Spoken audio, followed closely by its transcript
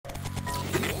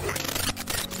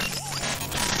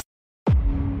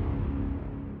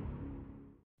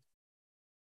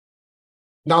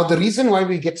Now, the reason why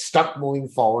we get stuck moving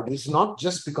forward is not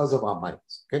just because of our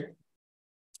minds. Okay.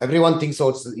 Everyone thinks, oh,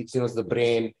 it's the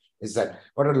brain, is that,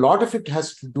 but a lot of it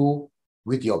has to do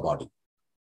with your body.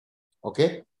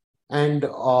 Okay. And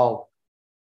how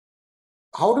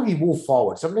do we move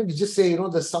forward? Sometimes we just say,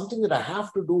 there's something that I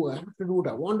have to do. I have to do it.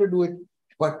 I want to do it.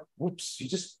 But whoops, you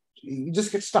just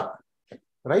get stuck,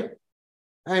 right?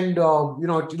 And,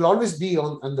 it'll always be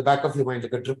on the back of your mind,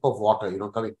 like a drip of water,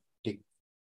 coming, take,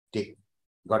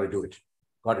 got to do it,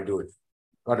 got to do it,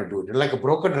 got to do it. Like a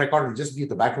broken record will just be at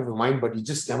the back of your mind, but you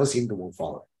just never seem to move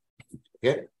forward.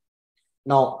 Okay.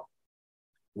 Now,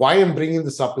 why I'm bringing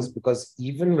this up is because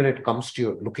even when it comes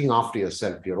to looking after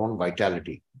yourself, your own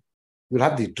vitality, you'll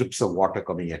have these drips of water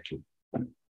coming at you.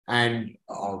 And,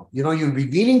 you'll be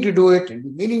meaning to do it,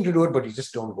 but you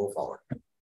just don't go forward.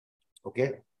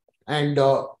 Okay. And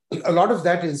a lot of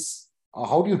that is,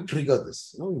 how do you trigger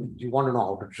this? You want to know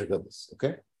how to trigger this.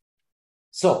 Okay.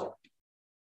 So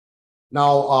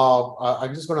now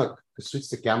I'm just going to switch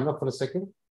the camera for a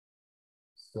second.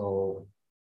 So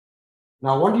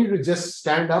now I want you to just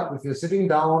stand up. If you're sitting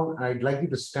down, I'd like you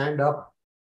to stand up.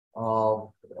 Sorry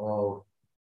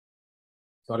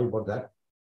about that.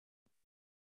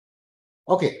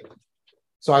 Okay.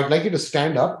 So I'd like you to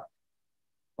stand up.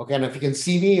 Okay. And if you can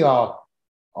see me, I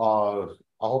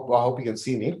hope you can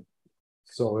see me.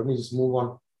 So let me just move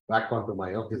on back onto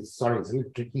my, okay, sorry, it's a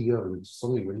little tricky here with so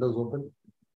many windows open.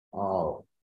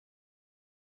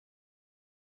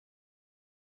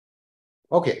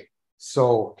 Okay,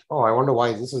 so, I wonder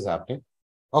why this is happening.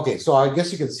 Okay, so I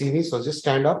guess you can see me, so just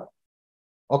stand up.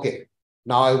 Okay,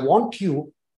 now I want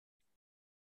you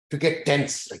to get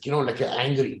tense, like you're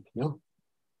angry,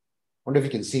 Wonder if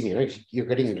you can see me, right? You're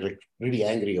getting like really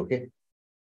angry, okay?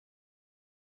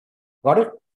 Got it?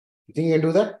 You think you can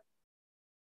do that?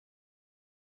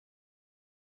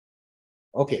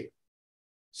 Okay.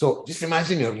 So just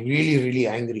imagine you're really, really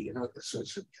angry,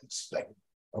 it's like,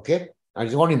 okay? I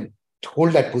just want to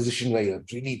hold that position where you're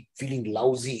really feeling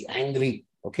lousy, angry,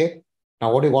 okay?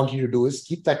 Now, what I want you to do is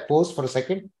keep that pose for a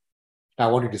second. Now,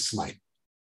 I want you to smile.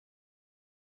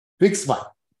 Big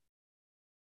smile.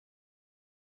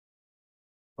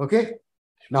 Okay?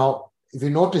 Now, if you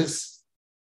notice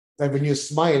that when you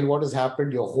smile, what has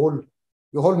happened? Your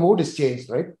whole mood is changed,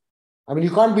 right? I mean,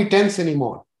 you can't be tense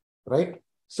anymore, right?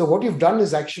 So what you've done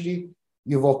is actually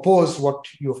you've opposed what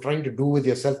you're trying to do with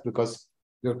yourself, because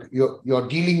you're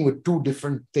dealing with two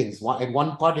different things. At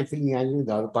one part you're feeling angry,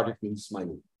 the other part you're feeling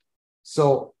smiling.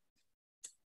 So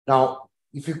now,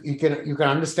 if you can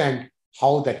understand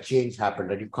how that change happened,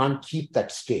 that you can't keep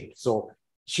that state. So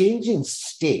changing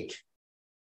state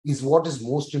is what is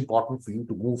most important for you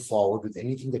to move forward with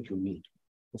anything that you need.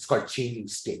 It's called changing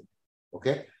state.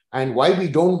 Okay. And why we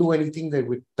don't do anything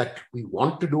that we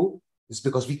want to do is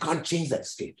because we can't change that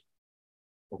state.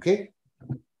 Okay.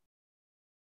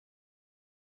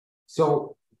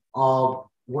 So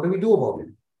what do we do about it?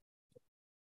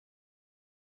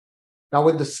 Now,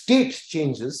 when the state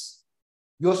changes,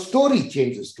 your story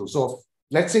changes too. So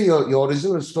let's say your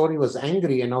original story was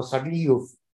angry, and now suddenly you've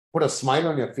put a smile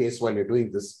on your face while you're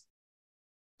doing this.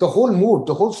 The whole mood,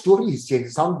 the whole story is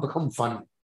changed. Sound become funny,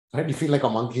 right? You feel like a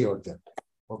monkey out there.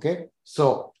 Okay.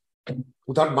 So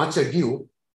without much ado,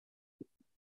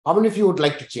 how many of you would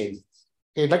like to change this?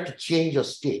 Okay, you'd like to change your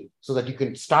state so that you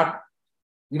can start,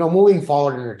 moving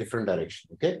forward in a different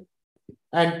direction. Okay.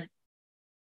 And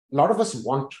a lot of us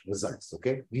want results.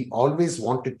 Okay. We always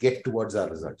want to get towards our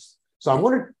results. So I'm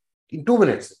going to, in 2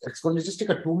 minutes, it's going to just take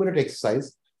a 2-minute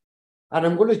exercise. And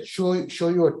I'm going to show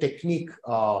you a technique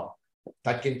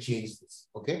that can change this.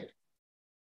 Okay.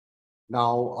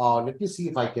 Now, let me see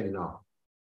if I can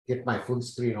get my full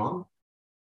screen on.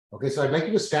 Okay. So I'd like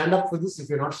you to stand up for this if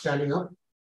you're not standing up.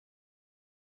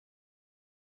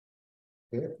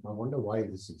 Okay. I wonder why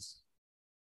this is.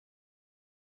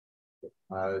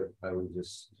 I will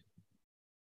just.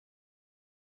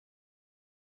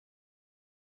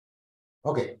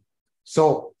 Okay.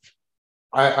 So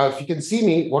if you can see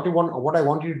me, what I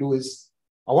want you to do is,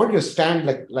 I want you to stand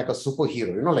like a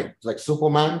superhero, like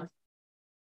Superman.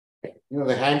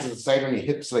 The hands at the side on your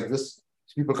hips like this.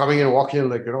 People coming in and walking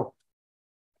in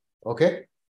okay.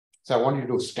 So I want you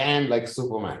to stand like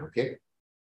Superman, okay?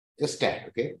 Just stand,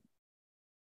 okay?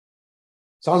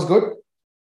 Sounds good?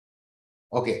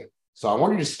 Okay. So I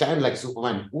want you to stand like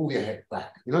Superman, move your head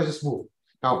back, just move.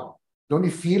 Now, don't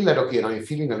you feel that, okay, now you're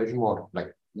feeling a little more,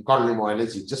 like you got a little more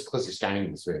energy just because you're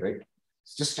standing this way, right?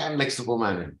 Just stand like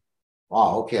Superman and,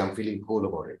 wow, okay, I'm feeling cool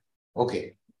about it.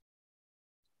 Okay.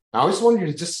 Now I just want you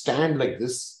to just stand like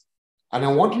this, and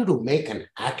I want you to make an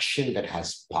action that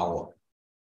has power.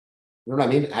 You know what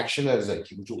I mean? Action that is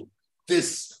like, you do this,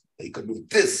 you can do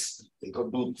this, you can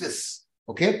do this.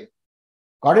 Okay?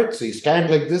 Got it? So you stand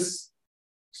like this,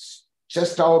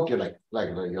 chest out, you're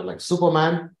like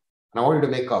Superman, and I want you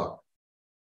to make a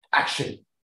action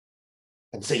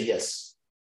and say yes.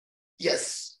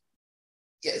 Yes.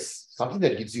 Yes. Something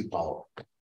that gives you power.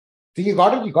 Think you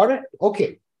got it? You got it?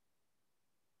 Okay.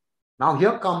 Now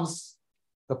here comes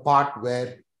the part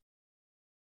where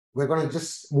we're going to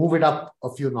just move it up a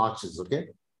few notches, okay?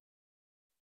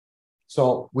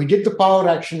 So we did the power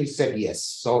action, we said yes.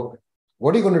 So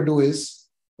what you're going to do is,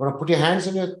 you're going to put your hands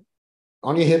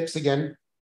on your hips again.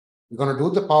 You're going to do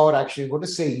the power action, you're going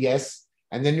to say yes,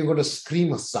 and then you're going to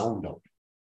scream a sound out.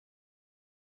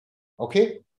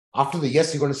 Okay? After the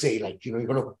yes, you're going to say you're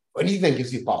going to, anything that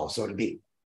gives you power. So it'll be,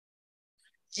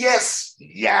 yes,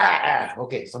 yeah.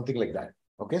 Okay, something like that.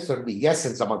 Okay, so it'll be yes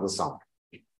and some other sound.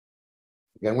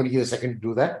 Okay, I'm going to give you a second to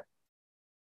do that.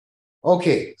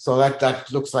 Okay, so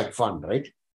that looks like fun, right?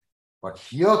 But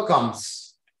here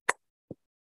comes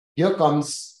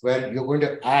where you're going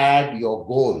to add your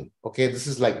goal. Okay, this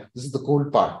is the cool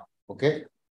part. Okay.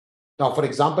 Now, for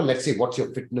example, let's say what's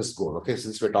your fitness goal? Okay,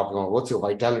 since we're talking about what's your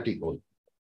vitality goal?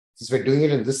 Since we're doing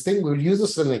it in this thing, we'll use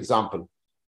this as an example.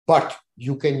 But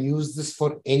you can use this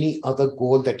for any other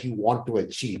goal that you want to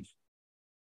achieve.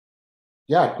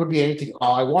 Yeah, it could be anything.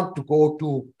 I want to go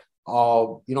to,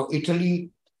 Italy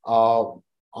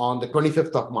on the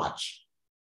 25th of March.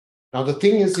 Now, the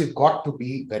thing is, you've got to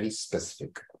be very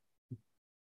specific.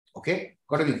 Okay?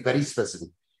 Got to be very specific.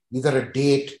 Either a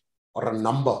date or a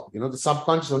number. The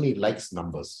subconscious only likes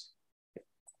numbers.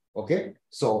 Okay?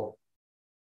 So,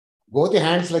 go with your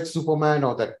hands like Superman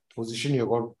or that position you're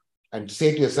going and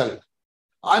say to yourself,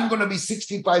 I'm going to be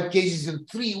 65 kgs in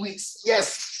 3 weeks.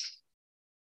 Yes.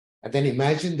 And then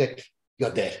imagine that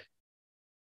you're there.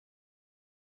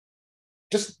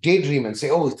 Just daydream and say,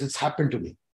 oh, this happened to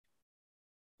me.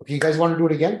 Okay, you guys want to do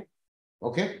it again?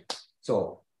 Okay.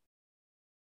 So,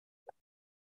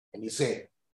 and you say,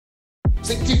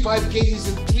 65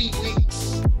 kgs in 3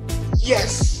 weeks.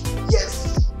 Yes,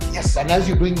 yes, yes. And as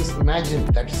you're doing this, imagine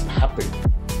that has happened.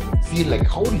 Feel like,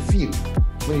 how do you feel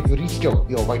when you reached your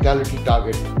vitality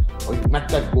target, or you met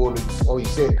that goal, or you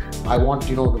say, I want,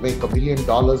 to make $1 billion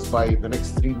by the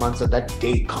next 3 months, and that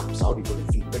day comes. How do you going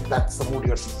to feel? But that's the mood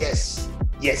you're saying, yes,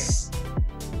 yes.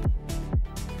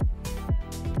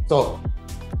 So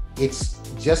it's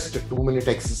just a 2-minute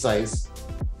exercise.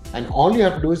 And all you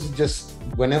have to do is just,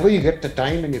 whenever you get the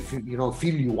time and if you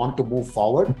feel you want to move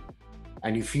forward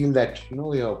and you feel that,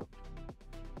 your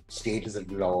state is a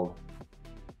little low,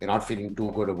 you're not feeling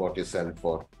too good about yourself,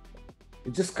 or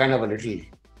it's just kind of a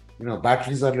little,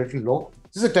 batteries are a little low,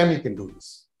 this is the time you can do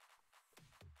this.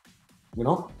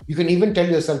 You can even tell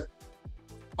yourself,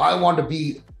 I want to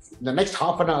be, in the next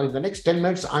half an hour, in the next 10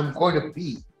 minutes, I'm going to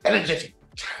be energetic.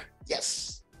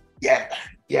 Yes. Yeah.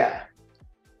 Yeah.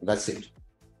 That's it.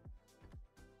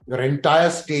 Your entire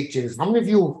state changes. How many of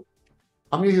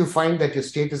you find that your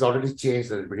state is already changed,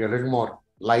 but you're a little more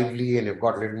lively and you've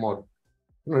got a little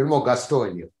more gusto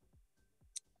in you?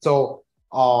 So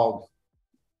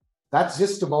that's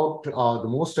just about the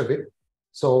most of it.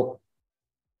 So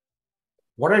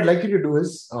what I'd like you to do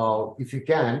is, if you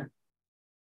can,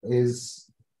 is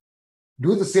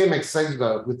do the same exercise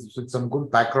with some good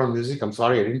background music. I'm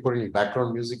sorry, I didn't put any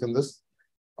background music in this.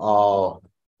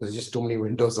 There's just too many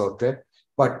windows out there.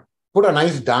 But put a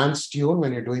nice dance tune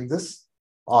when you're doing this,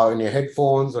 or in your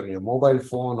headphones, or in your mobile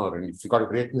phone, or if you've got a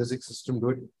great music system, do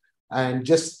it. And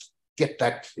just get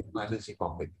that emergency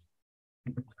pumping.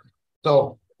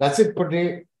 So that's it for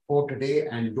today.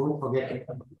 And don't forget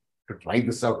to try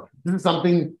this out. This is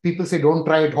something people say, don't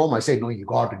try at home. I say, no, you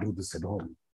got to do this at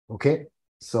home. Okay.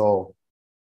 So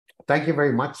thank you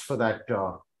very much for that,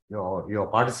 your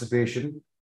participation.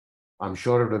 I'm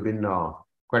sure it would have been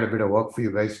quite a bit of work for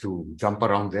you guys to jump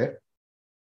around there.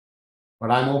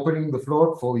 But I'm opening the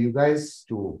floor for you guys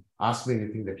to ask me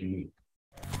anything that you need.